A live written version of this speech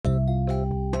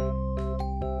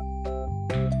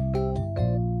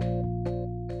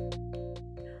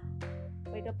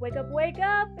wake up, wake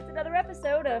up. It's another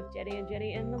episode of Jenny and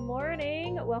Jenny in the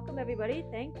Morning. Welcome, everybody.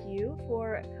 Thank you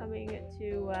for coming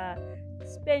to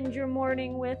spend your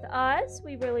morning with us.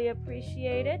 We really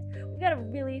appreciate it. We've got a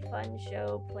really fun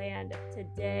show planned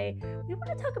today. We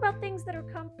want to talk about things that are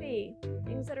comfy,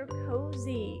 things that are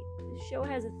cozy. The show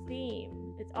has a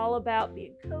theme. It's all about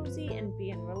being cozy and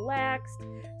being relaxed,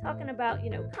 talking about,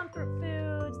 comfort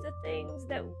foods, the things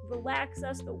that relax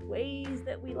us, the ways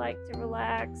that we like to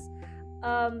relax.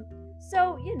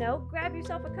 So, grab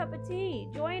yourself a cup of tea,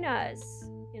 join us.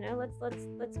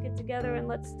 Let's get together and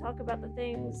let's talk about the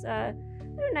things that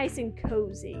are nice and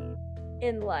cozy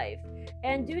in life.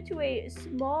 And due to a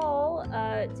small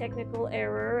technical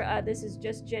error, this is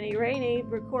just Jenny Rainey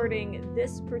recording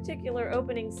this particular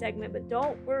opening segment, but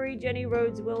don't worry, Jenny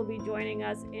Rhodes will be joining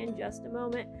us in just a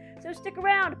moment. So stick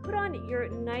around, put on your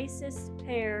nicest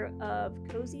pair of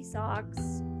cozy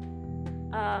socks,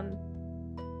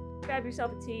 grab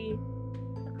yourself a tea,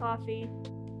 a coffee,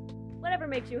 whatever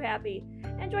makes you happy,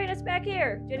 and join us back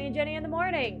here, Jenny and Jenny in the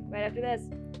Morning, right after this.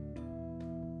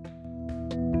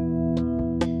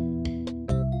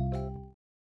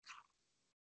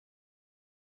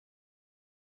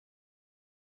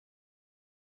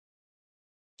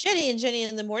 Jenny and Jenny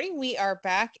in the Morning, we are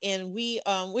back, and we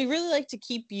really like to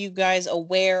keep you guys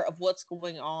aware of what's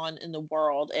going on in the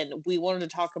world, and we wanted to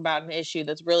talk about an issue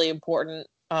that's really important,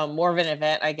 more of an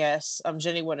event, I guess.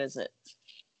 Jenny, what is it?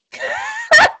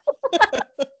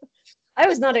 I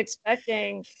was not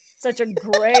expecting such a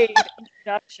great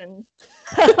introduction.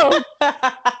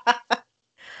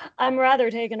 I'm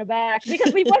rather taken aback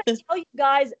because we want to tell you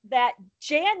guys that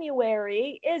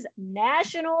January is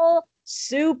National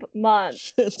Soup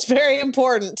Month. It's very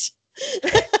important.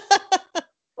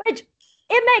 Which,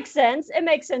 it makes sense. It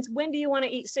makes sense. When do you want to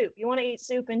eat soup? You want to eat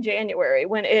soup in January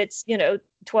when it's,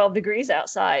 12 degrees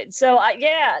outside. So,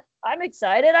 I'm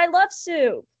excited. I love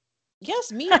soup.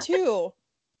 Yes, me too.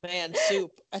 Man,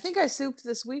 soup. I think I souped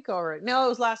this week already. No, it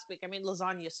was last week. I made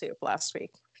lasagna soup last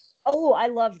week. Oh, I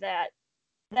love that.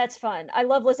 That's fun. I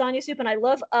love lasagna soup, and I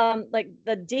love like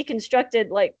the deconstructed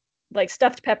like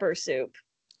stuffed pepper soup.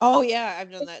 Oh yeah,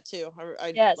 I've done that too.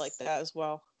 I Yes. like that as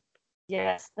well.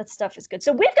 Yes, that stuff is good.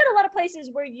 So we've got a lot of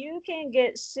places where you can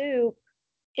get soup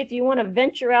if you want to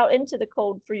venture out into the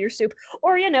cold for your soup,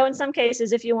 or in some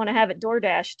cases if you want to have it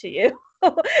DoorDash to you.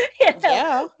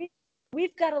 Yeah.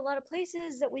 We've got a lot of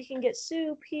places that we can get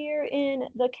soup here in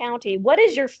the county. What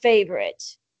is your favorite,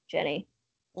 Jenny?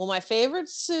 Well, my favorite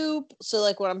soup, so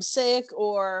like when I'm sick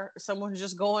or someone's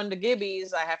just going to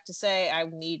Gibby's, I have to say I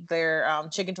need their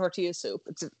chicken tortilla soup.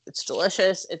 It's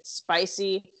delicious. It's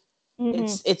spicy. Mm-hmm.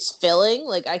 It's filling.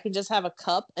 Like I can just have a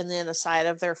cup and then a side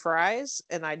of their fries,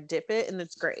 and I dip it, and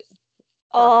it's great.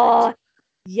 Oh,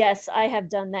 yes, I have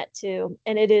done that too,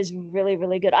 and it is really,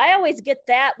 really good. I always get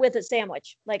that with a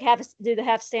sandwich, like do the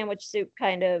half sandwich soup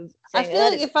kind of thing. I feel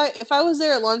like if I was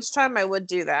there at lunchtime, I would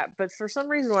do that, but for some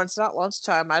reason, when it's not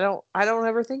lunchtime, I don't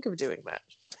ever think of doing that.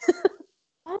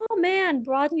 Oh man,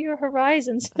 broaden your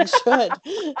horizons. I should.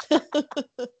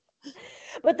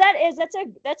 But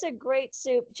that's a great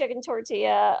soup, chicken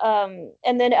tortilla.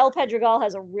 And then El Pedregal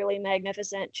has a really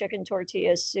magnificent chicken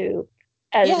tortilla soup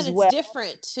as well. It's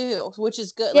different too, which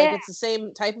is good. Yeah. Like it's the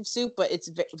same type of soup, but it's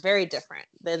very different.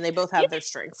 Then they both have their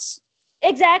strengths.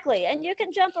 Exactly. And you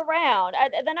can jump around.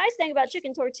 The nice thing about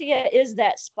chicken tortilla is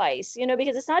that spice,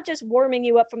 because it's not just warming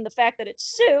you up from the fact that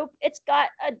it's soup. It's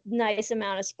got a nice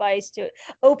amount of spice to it.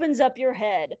 Opens up your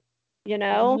head,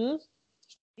 Mm-hmm.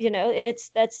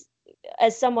 That's,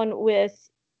 as someone with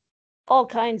all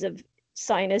kinds of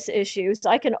sinus issues,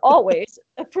 I can always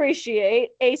appreciate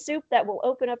a soup that will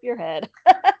open up your head.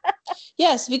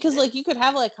 Yes, because like you could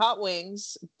have like hot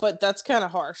wings, but that's kind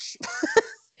of harsh.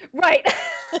 Right.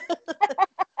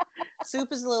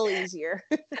 Soup is a little easier.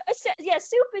 Yeah,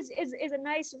 soup is a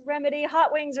nice remedy.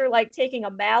 Hot wings are like taking a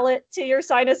mallet to your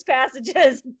sinus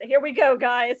passages. Here we go,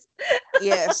 guys.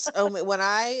 Yes. When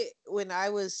I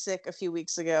was sick a few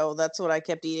weeks ago, that's what I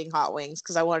kept eating, hot wings,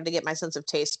 because I wanted to get my sense of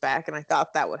taste back, and I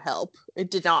thought that would help. It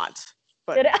did not.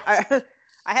 But I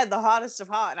had the hottest of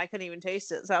hot, and I couldn't even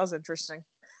taste it. So that was interesting.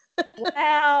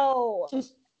 Wow.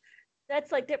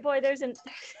 That's like, boy, there's an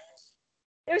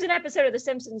episode of The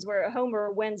Simpsons where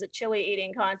Homer wins a chili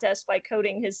eating contest by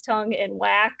coating his tongue in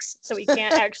wax so he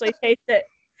can't actually taste it.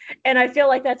 And I feel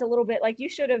like that's a little bit like you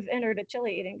should have entered a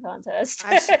chili eating contest.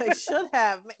 I should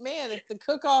have. Man, if the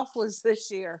cook-off was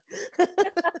this year.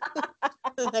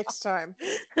 The next time.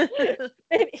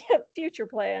 Future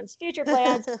plans.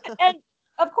 And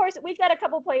of course, we've got a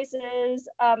couple places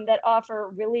that offer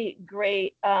really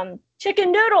great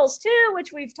chicken noodles too,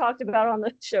 which we've talked about on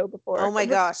the show before. Oh my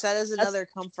gosh, that is another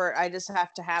comfort. I just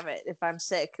have to have it if I'm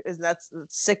sick. That's the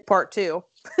sick part too.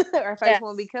 Or if I just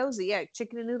want to be cozy, yeah,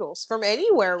 chicken and noodles from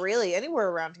anywhere, really. Anywhere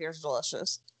around here is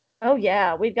delicious. Oh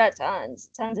yeah, we've got tons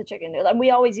of chicken noodles. And we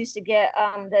always used to get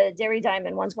the Dairy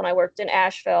Diamond ones when I worked in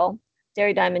Asheville.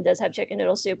 Dairy Diamond does have chicken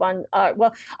noodle soup on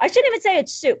well, I shouldn't even say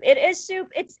it's soup. It is soup.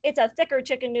 It's a thicker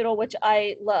chicken noodle, which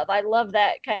I love. I love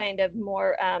that kind of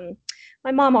more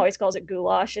my mom always calls it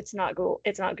goulash. It's not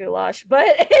goulash,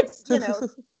 but it's, you know,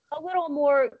 a little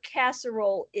more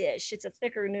casserole-ish. It's a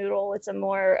thicker noodle. It's a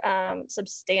more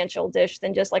substantial dish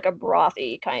than just like a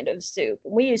brothy kind of soup.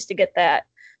 We used to get that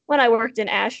when I worked in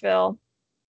Asheville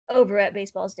over at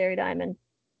Baseball's Dairy Diamond.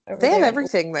 They have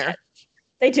everything there.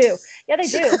 They do. Yeah, they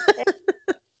do.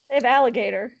 They have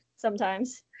alligator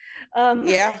sometimes.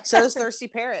 Yeah, so does Thirsty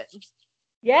Parrot.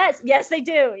 Yes, they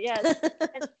do. Yes.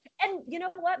 And you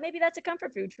know what? Maybe that's a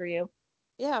comfort food for you.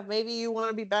 Yeah, maybe you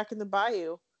want to be back in the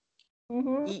bayou.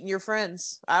 Mm-hmm. Eating your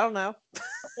friends. I don't know.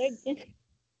 There's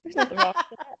nothing wrong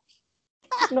with that.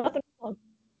 There's nothing wrong.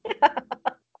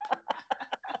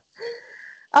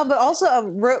 But also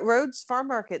Rhodes Farm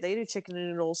Market, they do chicken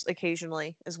and noodles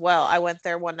occasionally as well. I went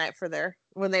there one night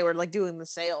when they were like doing the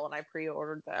sale, and I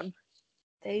pre-ordered them.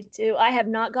 They do. I have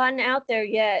not gotten out there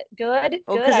yet. Good.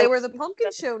 Oh, because they were the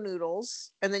pumpkin show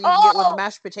noodles, and then you can get with the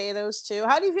mashed potatoes too.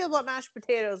 How do you feel about mashed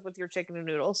potatoes with your chicken and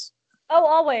noodles? Oh,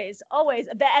 always.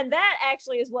 That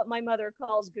actually is what my mother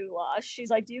calls goulash.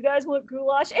 She's like, "Do you guys want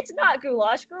goulash?" It's not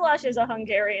goulash. Goulash is a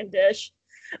Hungarian dish.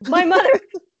 My mother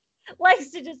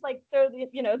likes to just like throw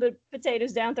the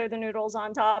potatoes down, throw the noodles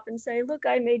on top, and say, "Look,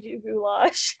 I made you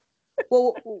goulash."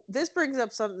 Well, this brings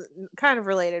up something kind of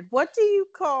related. What do you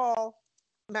call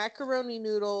macaroni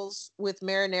noodles with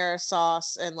marinara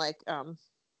sauce and like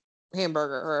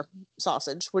hamburger or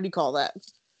sausage? What do you call that?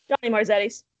 Johnny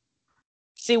Marzetti's.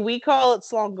 See, we call it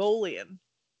Slongolian.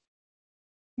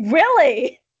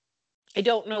 Really? I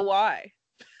don't know why.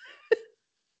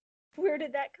 Where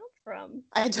did that come from?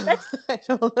 I don't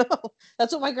know.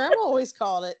 That's what my grandma always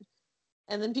called it.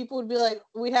 And then people would be like,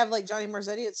 we'd have like Johnny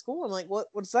Marzetti at school. I'm like,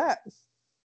 what's that?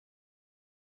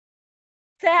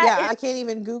 I can't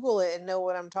even Google it and know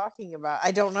what I'm talking about.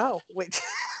 I don't know.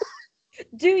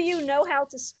 Do you know how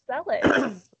to spell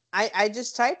it? I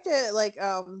just typed it like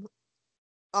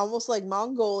almost like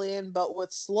Mongolian, but with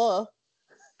sluh.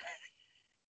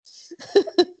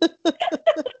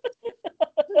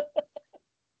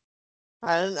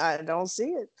 I don't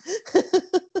see it.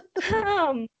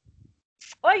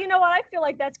 Well, you know what? I feel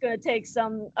like that's going to take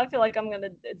some. I feel like I'm going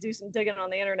to do some digging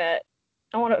on the internet.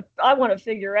 I want to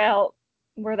figure out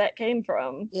where that came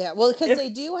from. Yeah, well, because they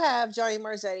do have Johnny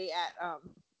Marzetti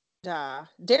at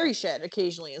Dairy Shed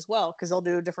occasionally as well, because they'll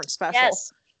do a different special.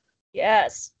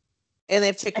 Yes. And they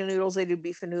have chicken noodles. They do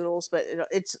beef and noodles, but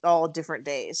it's all different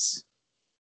days.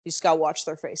 You just gotta watch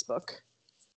their Facebook.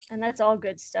 And that's all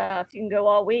good stuff. You can go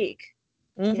all week.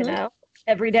 Mm-hmm. You know,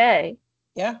 every day.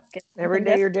 Yeah, every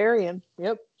day you're dairying.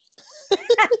 Yep.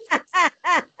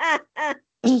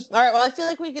 All right, well, I feel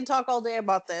like we can talk all day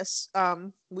about this.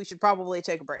 We should probably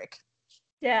take a break.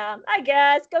 Yeah, I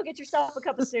guess. Go get yourself a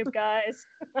cup of soup, guys.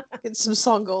 Get some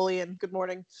Slongolian. Good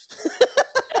morning.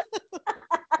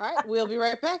 All right, we'll be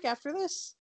right back after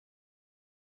this.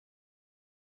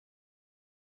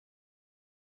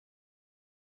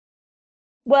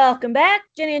 Welcome back,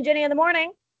 Jenny and Jenny in the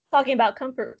morning, talking about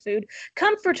comfort food,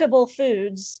 comfortable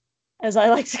foods, as I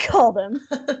like to call them.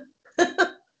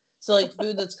 So, like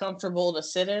food that's comfortable to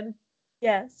sit in?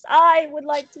 Yes, I would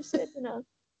like to sit in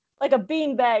a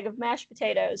bean bag of mashed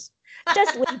potatoes.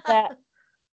 Just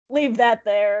leave that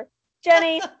there.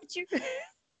 Jenny,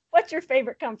 what's your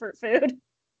favorite comfort food?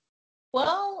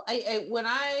 Well, I when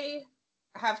I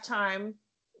have time,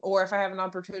 or if I have an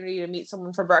opportunity to meet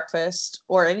someone for breakfast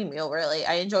or any meal, really,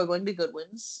 I enjoy going to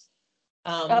Goodwin's.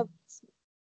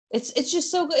 It's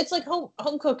just so good. It's like home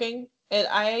cooking. And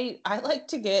I like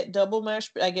to get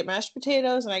I get mashed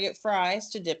potatoes and I get fries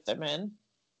to dip them in.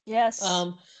 Yes.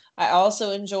 I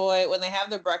also enjoy when they have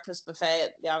their breakfast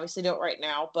buffet. They obviously don't right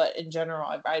now, but in general,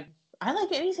 I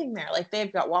like anything there. Like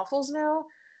they've got waffles now.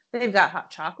 They've got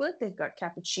hot chocolate. They've got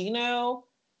cappuccino.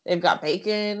 They've got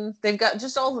bacon. They've got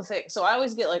just all the things. So I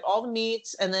always get like all the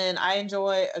meats, and then I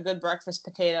enjoy a good breakfast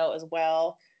potato as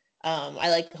well. I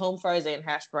like home fries and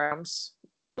hash browns.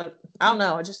 But I don't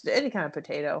know, just any kind of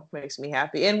potato makes me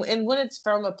happy. And when it's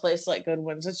from a place like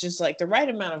Goodwin's, it's just like the right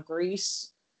amount of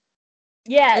grease.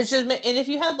 Yes. It's just, and if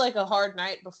you had like a hard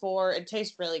night before, it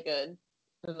tastes really good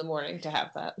in the morning to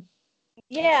have that.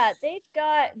 Yeah, they've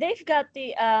got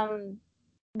the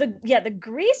the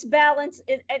grease balance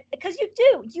is, because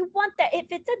you want that.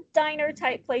 If it's a diner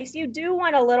type place, you do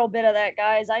want a little bit of that,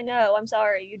 guys. I know. I'm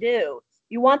sorry, you do.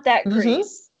 You want that Mm-hmm.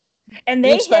 grease. And You they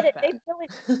hit expect it.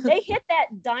 that. They hit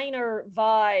that diner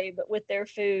vibe with their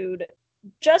food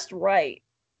just right.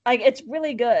 Like, it's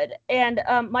really good. And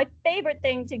my favorite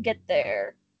thing to get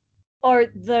there are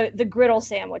the griddle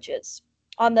sandwiches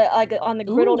on the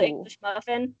griddled Ooh. English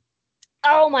muffin.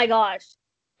 Oh my gosh,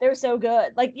 they're so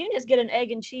good. Like, you can just get an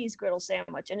egg and cheese griddle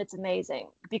sandwich, and it's amazing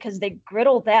because they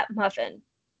griddle that muffin,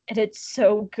 and it's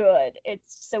so good.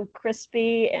 It's so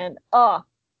crispy, and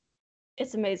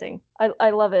it's amazing.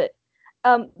 I love it.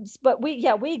 But we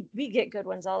get good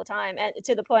ones all the time, and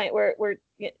to the point where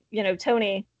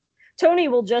Tony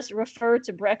will just refer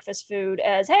to breakfast food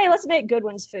as, "Hey, let's make good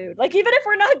ones food." Like, even if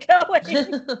we're not going,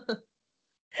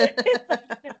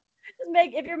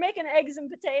 make if you're making eggs and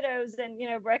potatoes and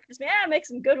breakfast, make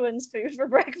some good ones food for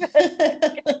breakfast.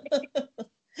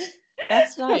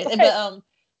 That's nice. But, But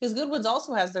because Goodwin's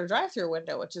also has their drive-through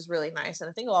window, which is really nice, and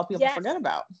I think a lot of people forget yes,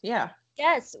 about. Yeah.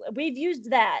 yes, we've used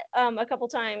that a couple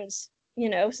times,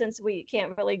 since we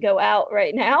can't really go out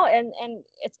right now, and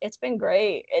it's been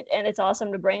great, and it's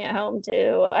awesome to bring it home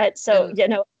too.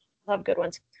 And Love good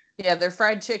ones. yeah, their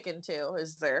fried chicken too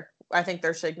is I think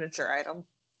their signature item.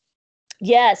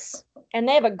 Yes, and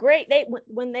they have a great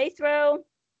when they throw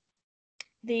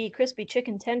the crispy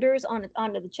chicken tenders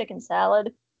onto the chicken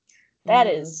salad. That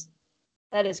is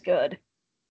good.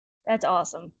 That's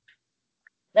awesome.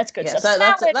 That's good Yes, stuff.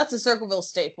 Salad. that's a Circleville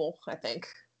staple, I think.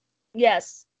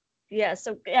 Yes. Yes.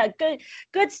 So yeah,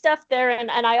 good stuff there.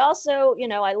 And I also,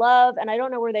 I love, and I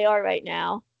don't know where they are right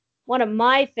now. One of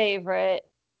my favorite,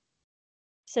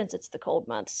 since it's the cold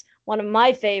months, one of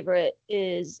my favorites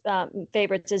is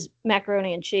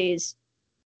macaroni and cheese.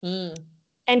 Mm.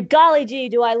 And golly gee,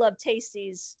 do I love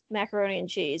Tasty's macaroni and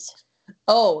cheese.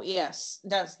 Oh yes,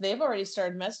 they've already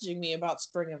started messaging me about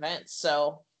spring events,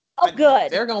 so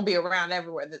Good. They're going to be around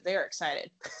everywhere. That they're excited.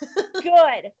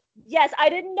 Good. Yes, I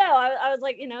didn't know. I was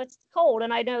like, it's cold,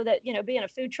 and I know that being a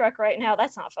food truck right now,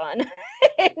 that's not fun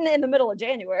in the middle of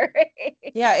January.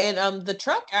 Yeah, and the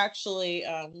truck actually,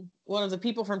 one of the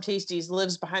people from Tasties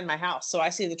lives behind my house, so I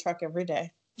see the truck every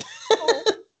day. Oh.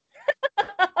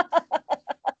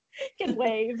 Can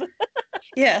wave.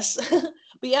 Yes.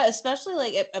 But yeah, especially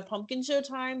like at pumpkin show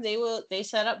time, they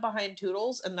set up behind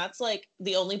Toodles, and that's like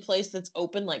the only place that's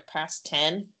open like past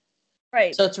 10.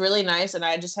 Right. So it's really nice, and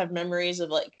I just have memories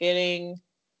of like getting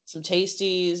some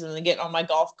Tasties and then getting on my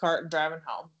golf cart and driving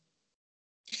home.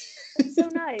 That's so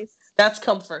nice. That's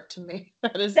comfort to me.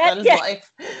 That is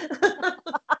life.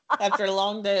 After a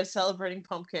long day of celebrating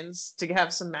pumpkins, to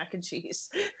have some mac and cheese.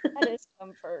 That is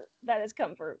comfort. That is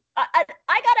comfort. I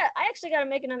actually gotta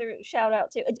make another shout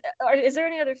out to. Is there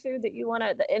any other food that you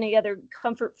any other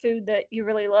comfort food that you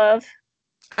really love?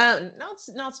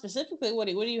 Not specifically. What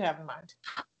do you have in mind?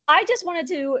 I just wanted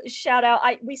to shout out.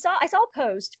 I saw a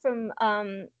post from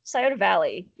Scioto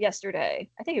Valley yesterday.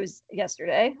 I think it was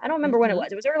yesterday. I don't remember when it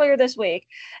was. It was earlier this week,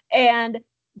 and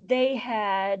they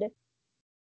had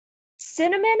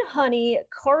cinnamon honey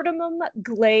cardamom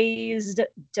glazed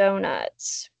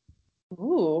donuts.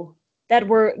 Ooh. That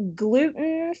were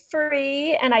gluten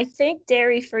free and I think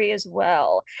dairy free as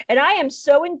well. And I am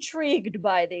so intrigued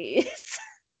by these.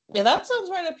 Yeah, that sounds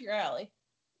right up your alley.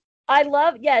 I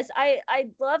love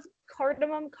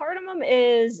cardamom. Cardamom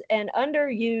is an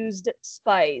underused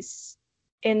spice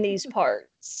in these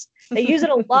parts. They use it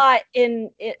a lot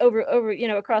over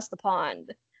across the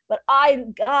pond. But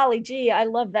golly gee, I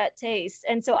love that taste.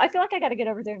 And so I feel like I got to get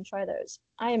over there and try those.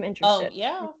 I am interested.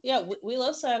 Yeah. We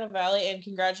love Scioto Valley, and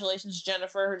congratulations,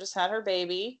 Jennifer, who just had her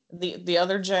baby. The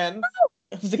other Jen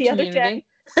of the community.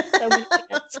 Other Jen. So many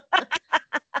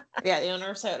Yeah, the owner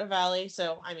of Scioto Valley.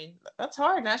 So I mean, that's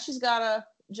hard. Now she's got to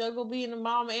juggle being a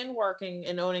mom and working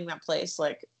and owning that place.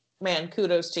 Like, man,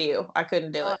 kudos to you. I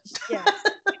couldn't do it. Yeah,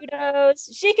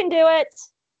 kudos. She can do it.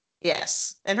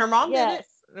 Yes, and her mom did it.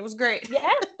 It was great. Yeah.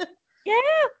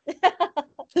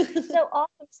 So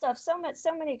awesome stuff.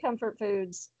 So many comfort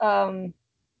foods.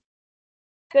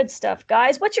 Good stuff,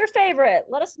 guys. What's your favorite?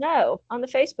 Let us know on the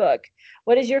Facebook.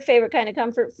 What is your favorite kind of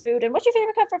comfort food? And what's your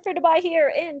favorite comfort food to buy here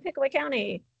in Pickaway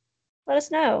County? Let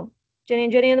us know. Jenny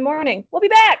and Jenny in the morning. We'll be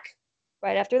back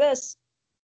right after this.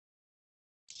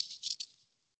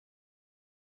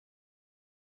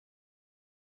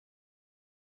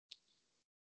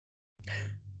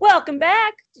 Welcome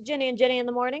back to Jenny and Jenny in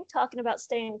the morning, talking about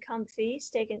staying comfy,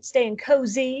 staying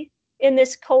cozy in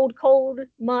this cold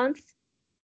month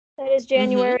that is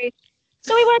January.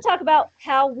 So we want to talk about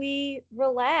how we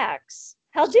relax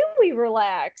How do we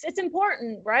relax? It's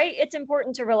important, right? It's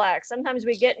important to relax. Sometimes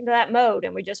we get into that mode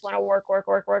and we just want to work, work,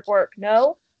 work, work, work.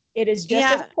 No, it is just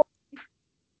as Yeah. important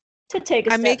to take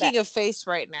a I'm step back. making a face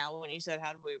right now when you said,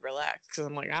 how do we relax? Because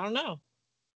I'm like, I don't know.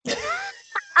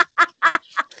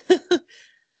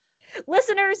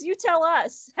 Listeners, you tell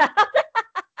us. how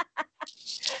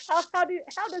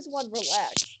does one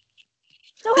relax?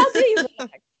 So how do you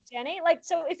relax, Jenny? Like,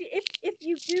 so if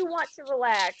you do want to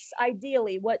relax,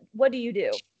 ideally, what do you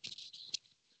do?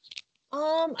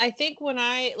 I think when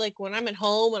I'm at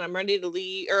home and I'm ready to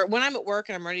leave, or when I'm at work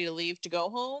and I'm ready to leave to go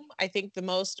home, I think the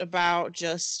most about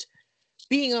just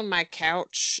being on my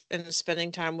couch and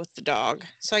spending time with the dog.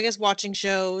 So I guess watching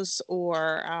shows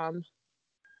or I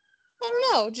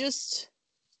don't know, just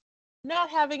not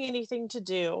having anything to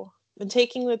do and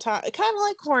taking the time, kind of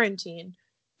like quarantine.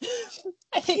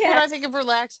 I think when I think of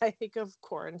relax, I think of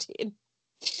quarantine.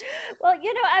 Well,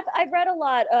 I've read a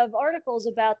lot of articles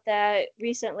about that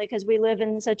recently because we live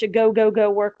in such a go, go,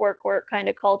 go, work, work, work kind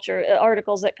of culture.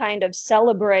 Articles that kind of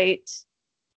celebrate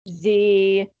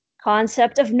the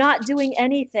concept of not doing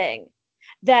anything,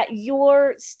 that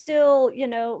you're still,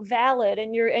 valid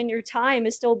and your time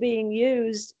is still being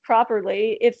used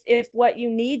properly if what you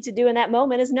need to do in that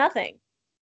moment is nothing.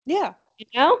 Yeah.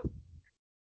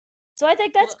 So I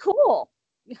think that's cool.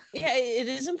 Yeah, it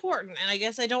is important. And I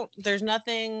guess there's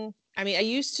nothing, I mean, I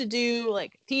used to do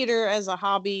like theater as a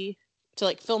hobby to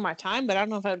like fill my time, but I don't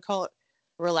know if I would call it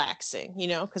relaxing,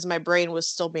 because my brain was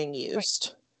still being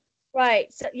used.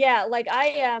 Right. So yeah, like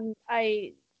I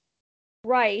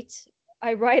write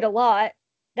a lot.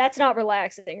 That's not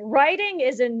relaxing. Writing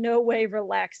is in no way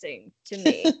relaxing to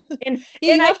me. And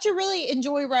you have to really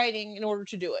enjoy writing in order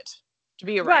to do it, to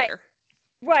be a writer.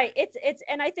 Right. It's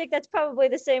and I think that's probably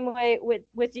the same way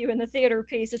with you in the theater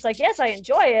piece. It's like, yes, I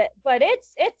enjoy it, but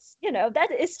it's that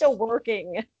is still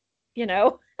working.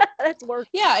 That's work.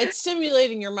 Yeah, it's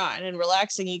stimulating your mind, and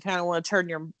relaxing, you kind of want to turn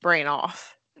your brain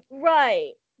off.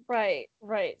 Right.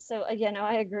 So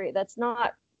I agree.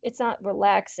 It's not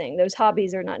relaxing. Those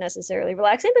hobbies are not necessarily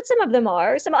relaxing, but some of them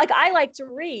are. Some, like, I like to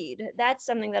read. That's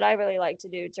something that I really like to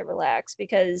do to relax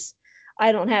because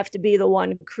I don't have to be the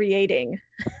one creating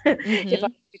if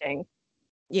I'm reading.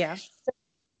 Yeah. So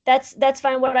that's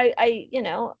fine. What I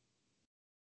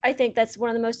think that's one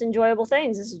of the most enjoyable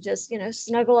things is just,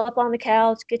 snuggle up on the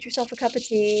couch, get yourself a cup of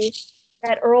tea,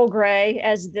 that Earl Grey,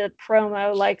 as the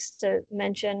promo likes to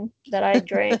mention that I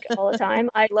drink all the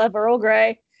time. I love Earl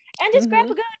Grey. And just grab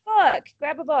a good book.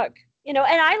 Grab a book. And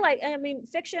I mean,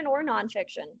 fiction or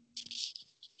nonfiction.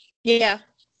 Yeah.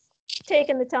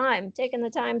 Taking the time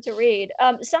to read.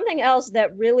 Something else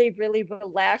that really, really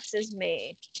relaxes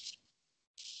me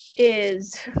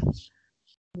is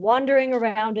wandering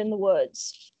around in the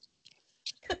woods.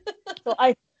 So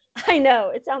I know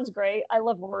it sounds great. I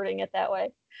love wording it that way.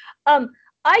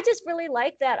 I just really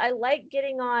like that. I like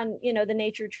getting on, the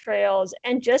nature trails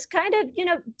and just kind of,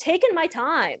 taking my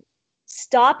time,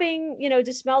 stopping,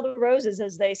 to smell the roses,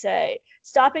 as they say,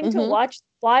 stopping to watch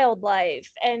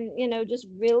wildlife and, just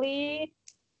really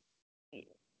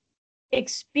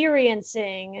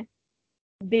experiencing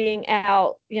being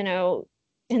out,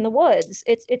 in the woods.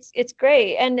 It's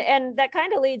great. And that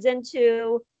kind of leads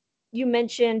into, you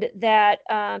mentioned that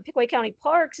Pickaway County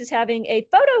Parks is having a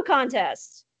photo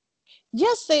contest.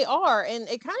 Yes, they are. And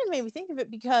it kind of made me think of it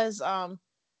because a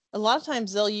lot of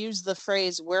times they'll use the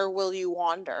phrase, where will you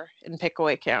wander in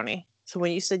Pickaway County? So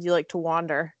when you said you like to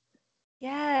wander.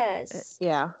 Yes.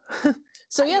 Yeah.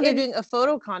 So yeah, they're doing a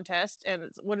photo contest, and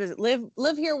what is it?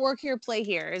 Live here, work here, play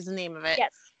here is the name of it.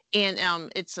 Yes. And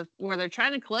it's where they're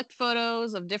trying to collect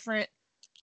photos of different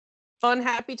fun,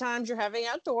 happy times you're having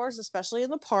outdoors, especially in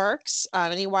the parks,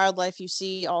 any wildlife you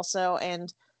see also.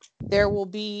 And there will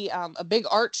be a big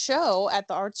art show at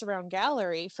the Arts Around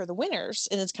Gallery for the winners,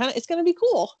 and it's going to be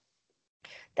cool.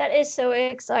 That is so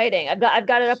exciting. I've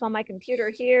got it up on my computer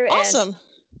here. Awesome. And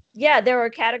yeah, there are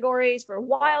categories for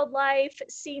wildlife,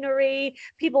 scenery,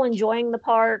 people enjoying the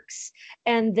parks,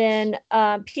 and then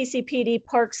PCPD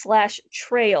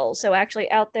park/trails. So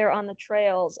actually out there on the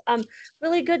trails.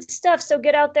 Really good stuff. So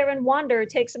get out there and wander,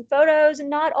 take some photos, and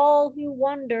not all who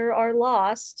wander are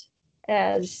lost,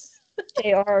 as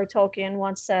J.R.R. Tolkien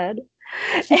once said.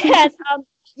 And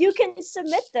you can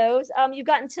submit those. You've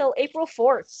got until April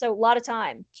 4th, so a lot of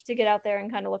time to get out there and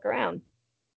kind of look around.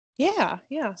 Yeah.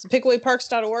 So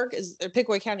PickawayParks.org is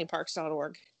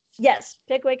PickawayCountyParks.org. Yes,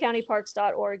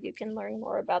 PickawayCountyParks.org. You can learn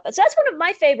more about that. So that's one of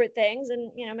my favorite things,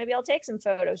 and maybe I'll take some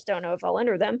photos. Don't know if I'll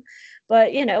enter them, but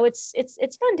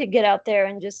it's fun to get out there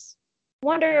and just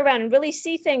wander around and really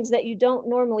see things that you don't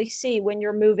normally see when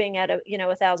you're moving at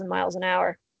 1,000 miles an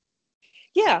hour.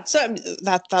 Yeah, so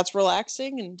that's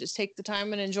relaxing, and just take the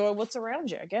time and enjoy what's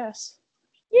around you, I guess.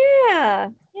 Yeah.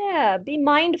 Be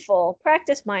mindful.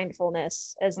 Practice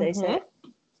mindfulness, as they say.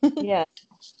 Yeah.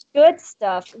 Good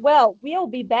stuff. Well, we'll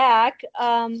be back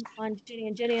on Ginny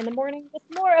and Jenny in the morning with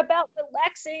more about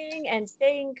relaxing and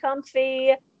staying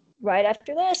comfy right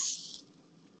after this.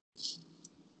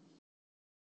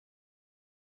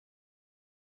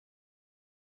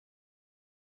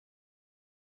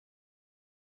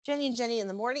 Jenny and Jenny in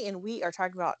the morning, and we are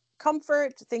talking about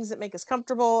comfort, things that make us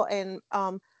comfortable, and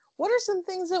what are some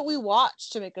things that we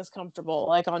watch to make us comfortable,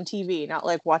 like on TV, not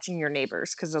like watching your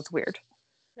neighbors, because that's weird.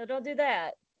 No, don't do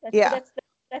that. Yeah.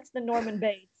 That's the Norman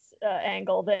Bates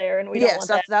angle there, and we don't Yes, want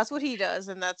that. that's what he does,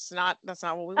 and that's not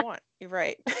what we want. You're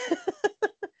right. So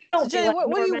Don't be Jenny, like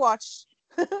what do you Norman. watch?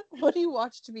 What do you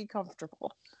watch to be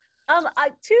comfortable?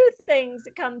 Two things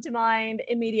that come to mind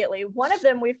immediately. One of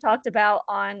them we've talked about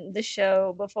on the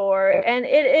show before, and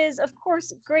it is, of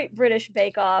course, Great British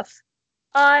Bake Off.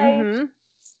 I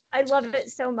love it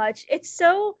so much. It's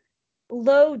so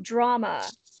low drama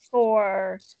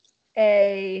for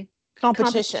a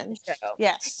Competition show.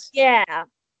 Yes. Yeah.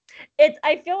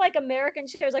 I feel like American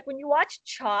shows, like when you watch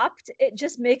Chopped, it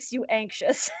just makes you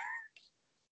anxious.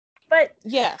 But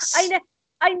yes,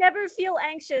 I never feel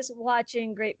anxious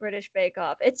watching Great British Bake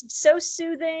Off. It's so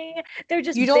soothing. They're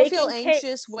just you don't feel baking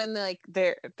anxious cakes. when like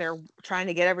they're trying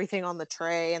to get everything on the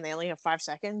tray and they only have 5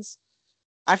 seconds.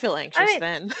 I feel anxious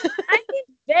then. I mean,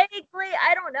 vaguely,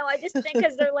 I don't know. I just think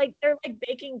because they're like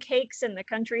baking cakes in the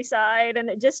countryside, and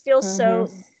it just feels so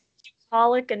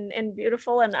bucolic and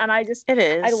beautiful, and I just it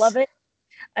is. I love it.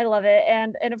 I love it,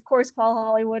 and of course Paul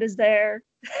Hollywood is there.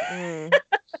 Oh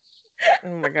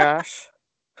my gosh.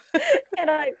 And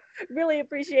I really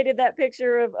appreciated that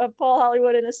picture of Paul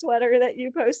Hollywood in a sweater that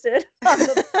you posted on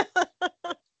the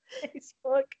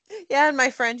Facebook. Yeah, and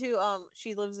my friend who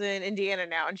she lives in Indiana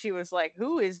now, and she was like,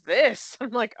 "Who is this?"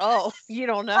 I'm like, "Oh, you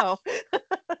don't know."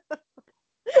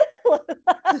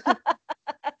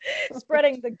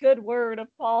 Spreading the good word of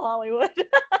Paul Hollywood.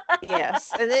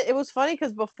 Yes, and it was funny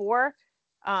because before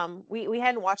we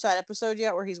hadn't watched that episode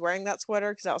yet where he's wearing that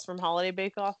sweater because that was from Holiday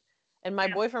Bake Off, and my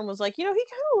boyfriend was like, he kind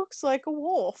of looks like a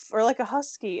wolf or like a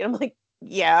husky, and I'm like,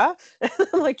 yeah.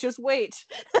 I'm like, just wait.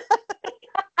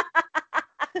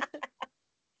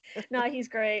 No, he's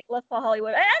great. Love Paul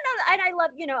Hollywood. And I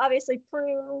love, obviously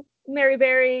Prue, Mary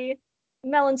Berry,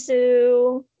 Mel and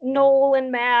Sue, Noel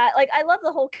and Matt. Like, I love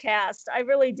the whole cast. I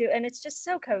really do. And it's just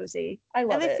so cozy. I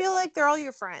love it. And I it. feel like they're all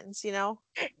your friends,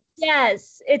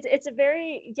 Yes, it's a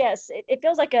very, yes, it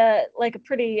feels like a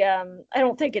pretty I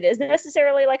don't think it is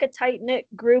necessarily like a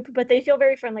tight-knit group, but they feel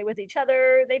very friendly with each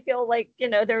other. They feel like,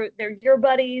 they're your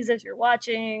buddies as you're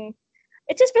watching.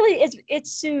 It just really it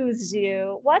soothes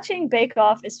you. Watching Bake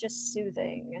Off is just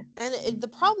soothing. And the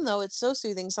problem though, it's so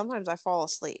soothing, sometimes I fall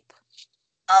asleep.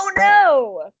 Oh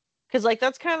no. Because like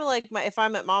that's kind of like if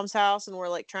I'm at mom's house and we're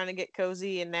like trying to get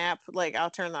cozy and nap, like I'll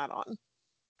turn that on.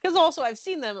 Because also I've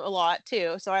seen them a lot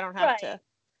too, so I don't have to.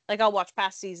 Like I'll watch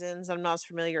past seasons I'm not as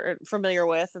familiar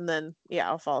with, and then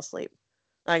I'll fall asleep.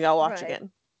 Like I'll watch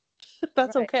again.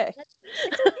 That's okay.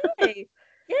 It's okay.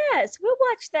 Yes, we'll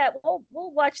watch that.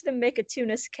 We'll watch them make a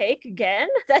tunis cake again.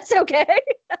 That's okay.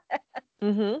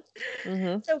 So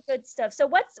good stuff. So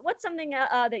what's something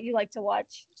that you like to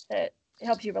watch that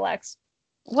helps you relax?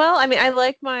 Well, I mean, I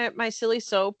like my silly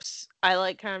soaps. I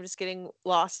like kind of just getting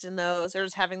lost in those or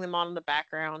just having them on in the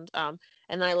background. And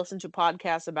then I listen to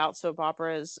podcasts about soap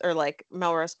operas or like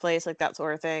Melrose Place, like that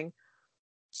sort of thing.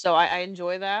 So I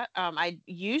enjoy that. I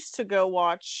used to go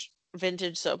watch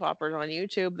vintage soap operas on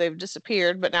YouTube. They've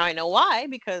disappeared, but now I know why,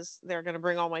 because they're going to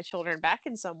bring all my children back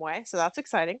in some way. So that's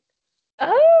exciting.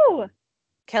 Oh!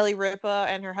 Kelly Ripa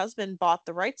and her husband bought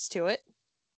the rights to it,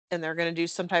 and they're going to do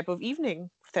some type of evening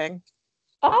thing.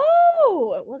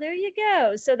 Oh, well, there you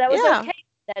go. So that was okay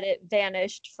that it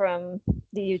vanished from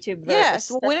the YouTube.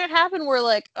 Yes, well, when it happened, we're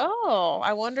like, oh,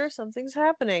 I wonder if something's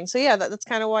happening. So yeah, that's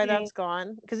kind of why that's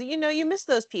gone, because you miss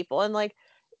those people, and like,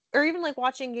 or even like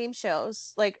watching game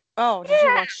shows. Like, oh, did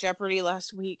you watch Jeopardy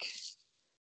last week?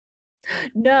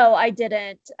 No, I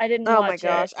didn't. I didn't watch it. Oh my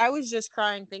gosh, I was just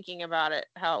crying thinking about it.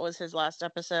 How it was his last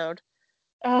episode.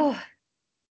 Oh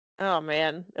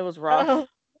man, it was rough. Oh.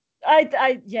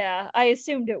 I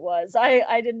assumed it was.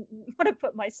 I didn't want to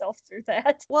put myself through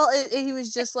that. Well, he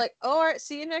was just like, oh, all right,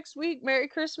 see you next week, Merry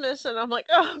Christmas, and I'm like,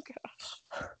 oh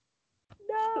gosh.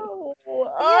 No.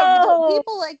 Yeah,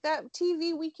 people like that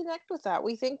TV, we connect with that.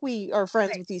 We think we are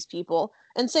friends with these people,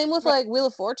 and same with like Wheel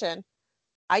of Fortune.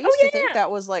 I used to think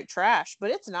that was like trash, but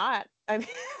it's not. I mean,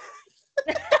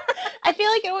 I feel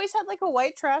like it always had like a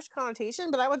white trash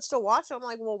connotation, but I would still watch it. I'm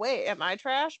like, well, wait, am I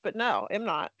trash? But no, I'm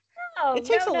not. No, It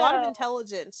takes no, a lot of no.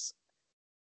 intelligence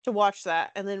to watch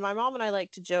that. And then my mom and I like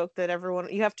to joke that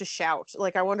you have to shout.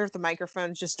 Like, I wonder if the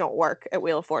microphones just don't work at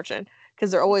Wheel of Fortune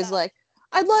because they're always Yeah. like,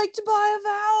 I'd like to buy a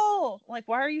vowel. Like,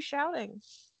 why are you shouting?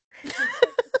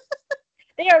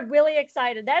 They are really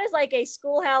excited. That is like a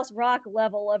Schoolhouse Rock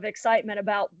level of excitement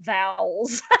about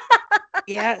vowels.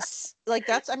 Yes. Like,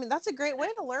 that's a great way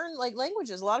to learn like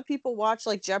languages. A lot of people watch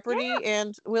like Jeopardy Yeah.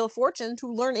 and Wheel of Fortune to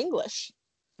learn English.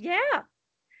 Yeah.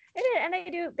 And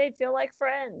they feel like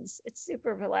friends. It's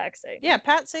super relaxing. Yeah,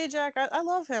 Pat Sajak, I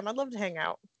love him. I'd love to hang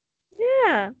out.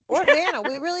 Yeah. Or Vanna.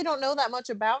 We really don't know that much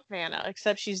about Vanna,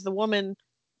 except she's the woman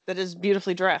that is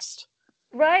beautifully dressed.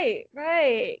 Right.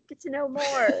 Get to know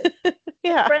more.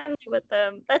 Yeah. Friendly with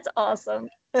them. That's awesome.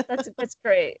 That's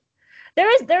great.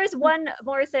 There is one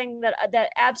more thing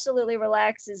that absolutely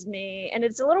relaxes me, and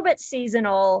it's a little bit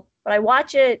seasonal, but I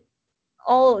watch it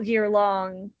all year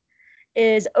long.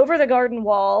 Is Over the Garden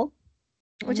Wall,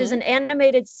 which is an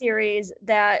animated series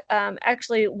that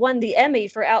actually won the Emmy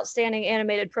for Outstanding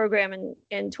Animated Program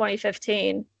in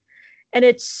 2015. And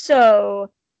it's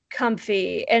so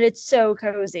comfy and it's so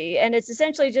cozy. And it's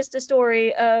essentially just a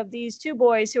story of these two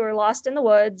boys who are lost in the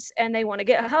woods and they want to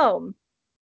get home.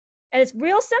 And it's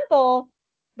real simple,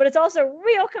 but it's also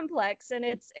real complex. And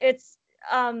it's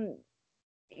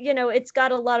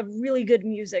got a lot of really good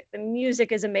music. The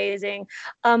music is amazing.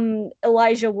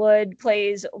 Elijah Wood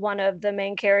plays one of the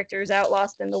main characters out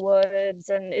lost in the woods,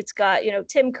 and it's got,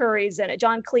 Tim Curry's in it,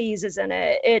 John Cleese is in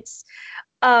it. It's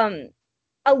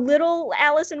a little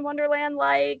Alice in Wonderland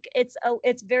like. It's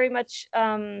very much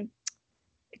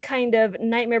kind of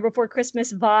Nightmare Before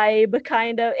Christmas vibe,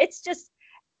 kind of.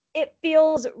 It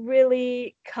feels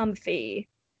really comfy.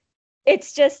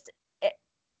 It's just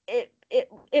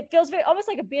it feels very almost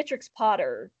like a Beatrix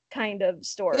Potter kind of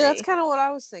story. Yeah, that's kind of what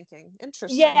I was thinking.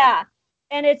 Interesting. Yeah.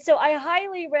 And so I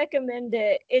highly recommend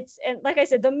it. And like I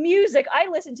said, the music, I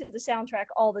listen to the soundtrack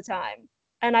all the time.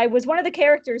 And I was one of the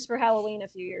characters for Halloween a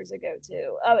few years ago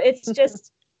too. Oh,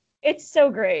 it's so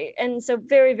great. And so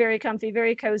very, very comfy,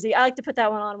 very cozy. I like to put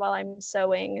that one on while I'm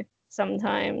sewing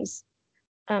sometimes.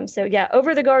 So yeah,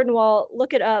 Over the Garden Wall,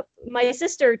 look it up. My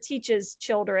sister teaches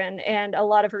children and a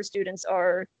lot of her students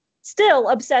are still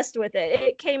obsessed with it.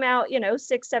 It came out,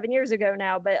 6-7 years ago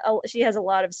now, but she has a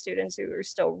lot of students who are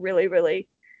still really, really,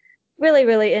 really,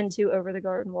 really into Over the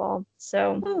Garden Wall.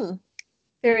 So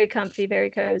very comfy, very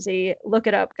cozy. Look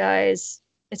it up, guys.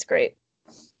 It's great.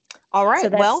 All right.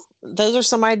 Well, those are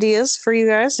some ideas for you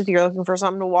guys if you're looking for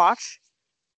something to watch,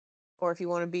 or if you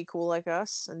want to be cool like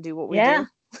us and do what we do.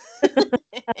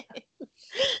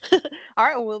 All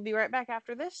right. Well, we'll be right back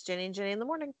after this. Jenny and Jenny in the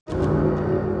morning.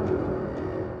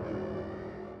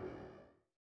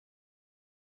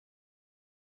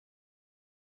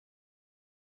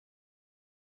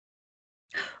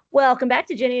 Welcome back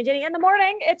to Jenny and Jenny in the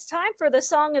morning. It's time for the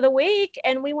song of the week,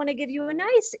 and we want to give you a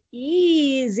nice,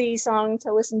 easy song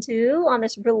to listen to on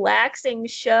this relaxing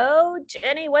show.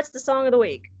 Jenny, what's the song of the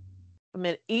week?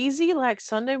 Easy Like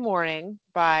Sunday Morning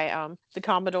by the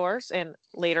Commodores and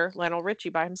later Lionel Richie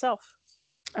by himself.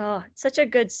 Oh, such a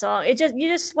good song. You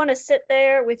just want to sit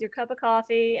there with your cup of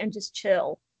coffee and just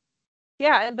chill.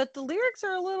 Yeah, but the lyrics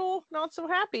are a little not so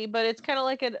happy, but it's kind of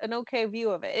like an okay view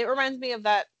of it. It reminds me of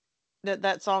that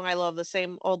song I love, The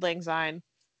Same Old Lang Syne.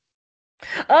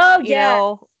 Oh,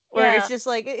 yeah. Where it's just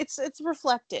like it's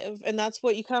reflective, and that's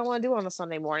what you kind of want to do on a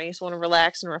Sunday morning. You just want to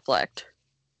relax and reflect.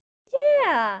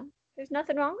 Yeah, there's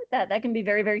nothing wrong with that. That can be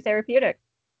very, very therapeutic.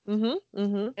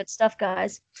 Good stuff,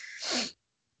 guys.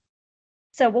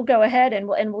 So we'll go ahead and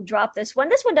we'll drop this one.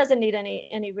 This one doesn't need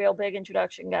any real big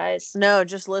introduction, guys. No,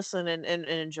 just listen and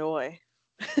enjoy.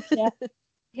 Yeah.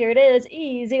 Here it is,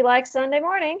 Easy Like Sunday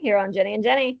Morning, here on Jenny and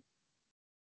Jenny.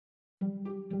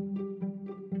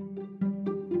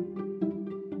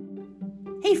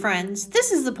 Hey friends,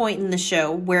 this is the point in the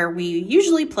show where we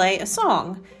usually play a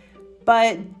song.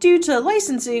 But due to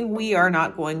licensing, we are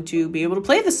not going to be able to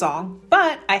play the song.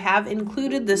 But I have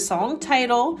included the song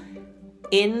title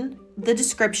in the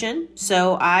description,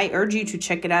 so I urge you to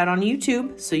check it out on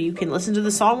YouTube so you can listen to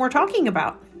the song we're talking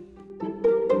about.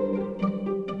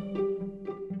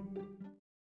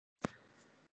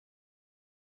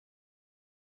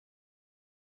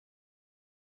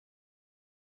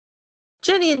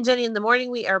 Jenny and Jenny in the morning,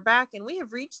 we are back, and we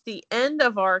have reached the end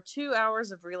of our 2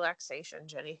 hours of relaxation,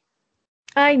 Jenny.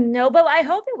 I know, but I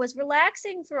hope it was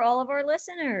relaxing for all of our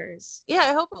listeners. Yeah,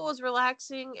 I hope it was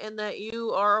relaxing and that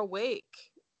you are awake.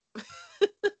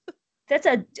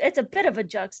 it's a bit of a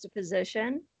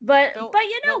juxtaposition, but you know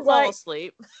don't what? fall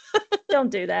asleep. Don't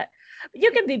do that.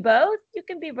 You can be both. You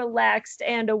can be relaxed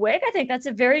and awake. I think that's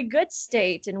a very good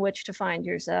state in which to find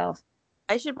yourself.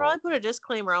 I should probably put a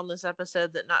disclaimer on this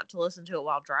episode that not to listen to it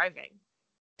while driving.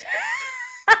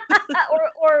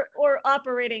 or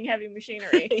operating heavy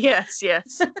machinery. Yes.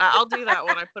 I'll do that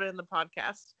when I put it in the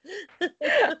podcast.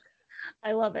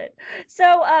 I love it.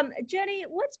 So, Jenny,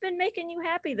 what's been making you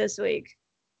happy this week?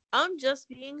 I'm just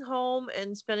being home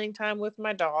and spending time with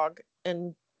my dog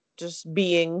and just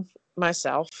being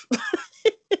myself. You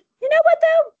know what,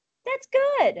 though? That's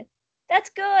good. That's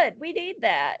good. We need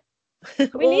that.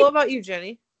 What about you,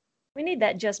 Jenny? We need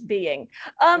that just being.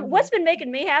 What's been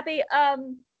making me happy?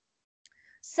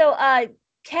 So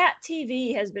Cat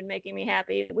TV has been making me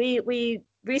happy. We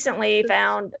recently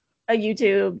found a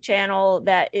YouTube channel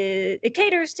that it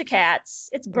caters to cats.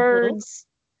 It's birds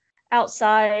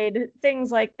outside,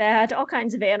 things like that, all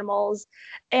kinds of animals.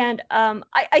 And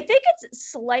I think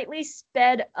it's slightly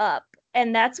sped up.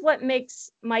 And that's what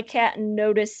makes my cat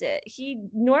notice it. He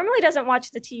normally doesn't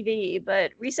watch the TV,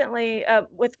 but recently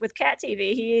with Cat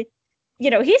TV,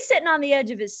 he's sitting on the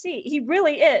edge of his seat. He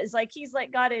really is. Like, he's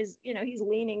like got his, he's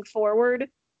leaning forward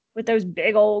with those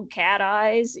big old cat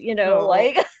eyes, he's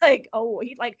like,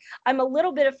 I'm a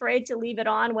little bit afraid to leave it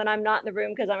on when I'm not in the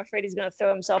room because I'm afraid he's going to throw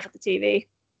himself at the TV.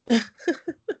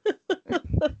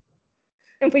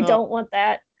 And we don't want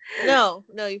that. No,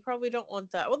 you probably don't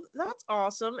want that. Well, that's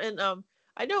awesome. And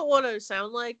I don't want to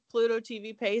sound like Pluto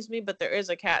TV pays me, but there is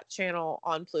a cat channel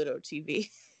on Pluto TV.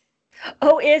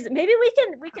 Oh, maybe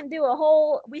we can do a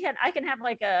whole I can have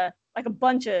like a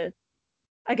bunch of,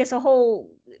 I guess, a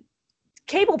whole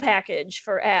cable package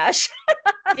for Ash.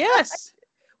 Yes.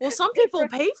 Well, some people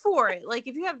pay for it. Like,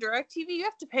 if you have DirecTV, you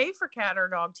have to pay for cat or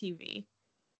dog TV.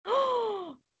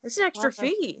 It's an extra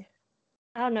fee.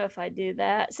 I don't know if I do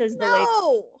that. Says the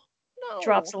lady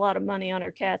drops a lot of money on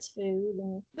her cat's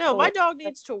food. No, my dog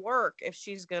needs to work if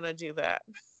she's gonna do that.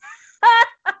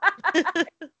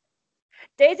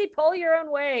 Daisy, pull your own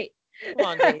weight. Come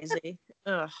on, Daisy.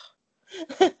 Ugh.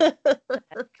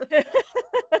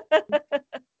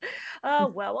 Oh,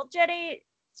 well, Jenny,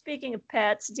 speaking of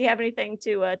pets, do you have anything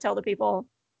to tell the people?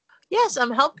 Yes,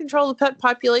 help control the pet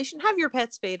population. Have your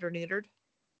pets spayed or neutered.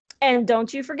 And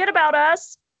don't you forget about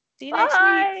us. See you next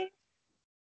week.